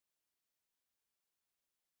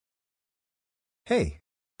Hey!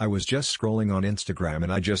 I was just scrolling on Instagram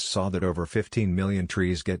and I just saw that over 15 million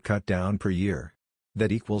trees get cut down per year.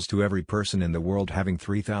 That equals to every person in the world having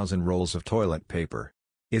 3,000 rolls of toilet paper.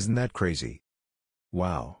 Isn't that crazy?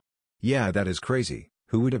 Wow. Yeah, that is crazy.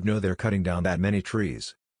 Who would have known they're cutting down that many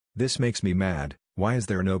trees? This makes me mad. Why is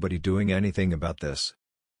there nobody doing anything about this?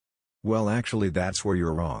 Well, actually that's where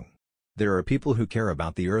you're wrong. There are people who care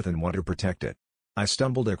about the earth and want to protect it. I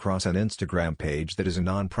stumbled across an Instagram page that is a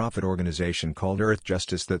non-profit organization called Earth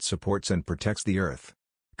Justice that supports and protects the earth.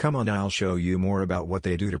 Come on, I'll show you more about what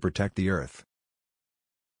they do to protect the earth.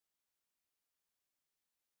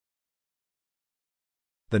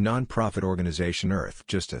 The non-profit organization Earth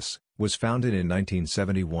Justice was founded in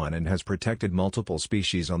 1971 and has protected multiple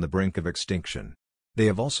species on the brink of extinction. They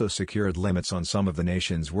have also secured limits on some of the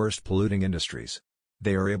nation's worst polluting industries.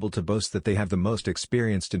 They are able to boast that they have the most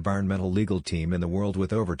experienced environmental legal team in the world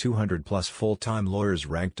with over 200+ full-time lawyers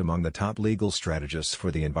ranked among the top legal strategists for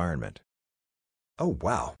the environment. Oh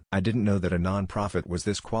wow, I didn't know that a non-profit was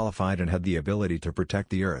this qualified and had the ability to protect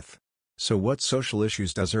the earth. So what social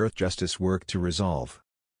issues does Earth Justice work to resolve?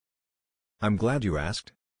 I'm glad you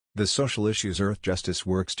asked. The social issues Earth Justice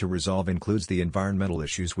works to resolve includes the environmental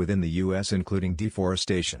issues within the U.S. including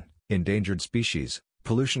deforestation, endangered species,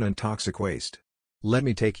 pollution and toxic waste. Let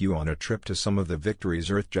me take you on a trip to some of the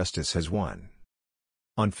victories Earth Justice has won.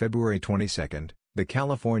 On February 22, the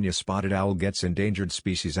California Spotted Owl gets Endangered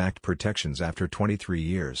Species Act protections after 23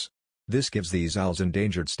 years. This gives these owls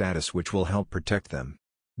endangered status which will help protect them.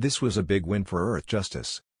 This was a big win for Earth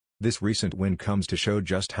Justice. This recent win comes to show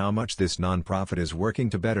just how much this nonprofit is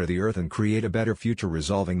working to better the earth and create a better future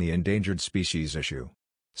resolving the endangered species issue.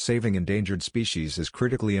 Saving endangered species is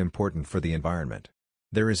critically important for the environment.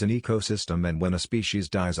 There is an ecosystem and when a species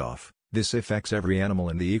dies off, this affects every animal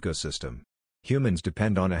in the ecosystem. Humans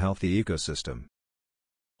depend on a healthy ecosystem.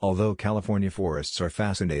 Although California forests are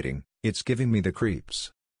fascinating, it's giving me the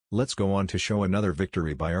creeps. Let's go on to show another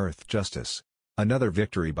victory by Earth Justice. Another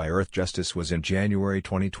victory by Earth Justice was in January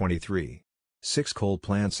 2023. 6 coal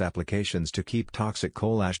plants applications to keep toxic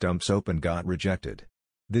coal ash dumps open got rejected.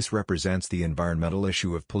 This represents the environmental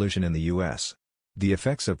issue of pollution in the U.S. The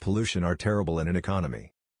effects of pollution are terrible in an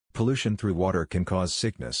economy. Pollution through water can cause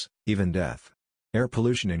sickness, even death. Air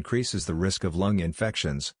pollution increases the risk of lung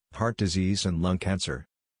infections, heart disease and lung cancer.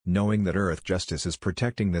 Knowing that Earth Justice is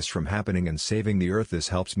protecting this from happening and saving the earth, this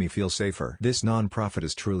helps me feel safer. This non-profit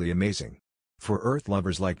is truly amazing. For earth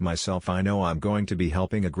lovers like myself, I know I'm going to be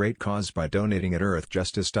helping a great cause by donating at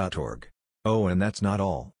earthjustice.org. Oh, and that's not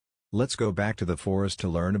all. Let's go back to the forest to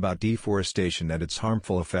learn about deforestation and its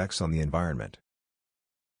harmful effects on the environment.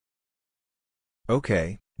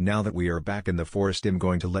 Okay, now that we are back in the forest, I'm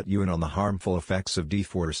going to let you in on the harmful effects of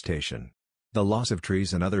deforestation. The loss of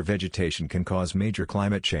trees and other vegetation can cause major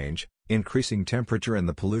climate change, increasing temperature and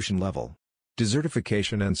the pollution level.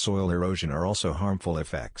 Desertification and soil erosion are also harmful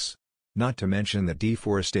effects. Not to mention that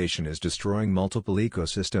deforestation is destroying multiple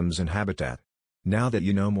ecosystems and habitat. Now that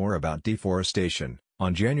you know more about deforestation,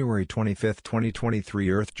 on January 25, 2023,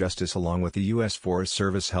 Earth Justice along with the U.S. Forest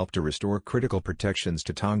Service helped to restore critical protections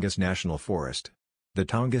to Tongass National Forest. The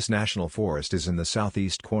Tongass National Forest is in the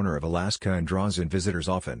southeast corner of Alaska and draws in visitors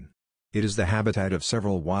often. It is the habitat of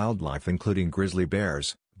several wildlife including grizzly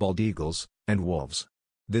bears, bald eagles, and wolves.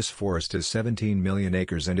 This forest is 17 million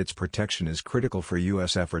acres and its protection is critical for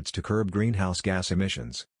U.S. efforts to curb greenhouse gas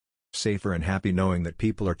emissions. Safer and happy knowing that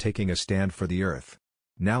people are taking a stand for the earth.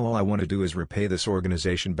 Now all I want to do is repay this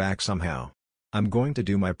organization back somehow. I'm going to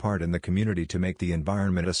do my part in the community to make the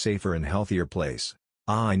environment a safer and healthier place.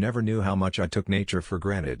 I never knew how much I took nature for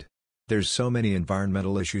granted. There's so many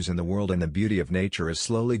environmental issues in the world and the beauty of nature is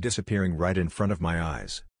slowly disappearing right in front of my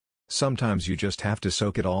eyes. Sometimes you just have to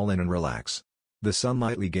soak it all in and relax. The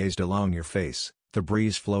sunlight gazed along your face, the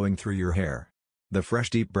breeze flowing through your hair. The fresh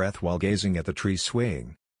deep breath while gazing at the trees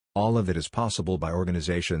swaying. All of it is possible by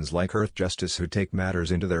organizations like Earth Justice who take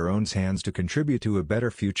matters into their own hands to contribute to a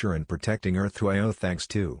better future and protecting Earth, who I owe thanks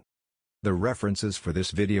to. The references for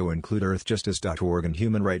this video include earthjustice.org and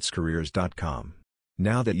humanrightscareers.com.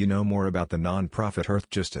 Now that you know more about the non-profit Earth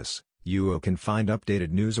Justice, you can find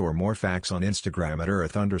updated news or more facts on Instagram at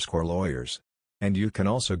earth_lawyers. And you can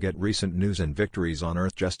also get recent news and victories on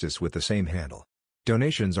Earth Justice with the same handle.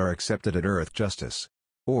 Donations are accepted at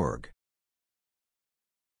earthjustice.org.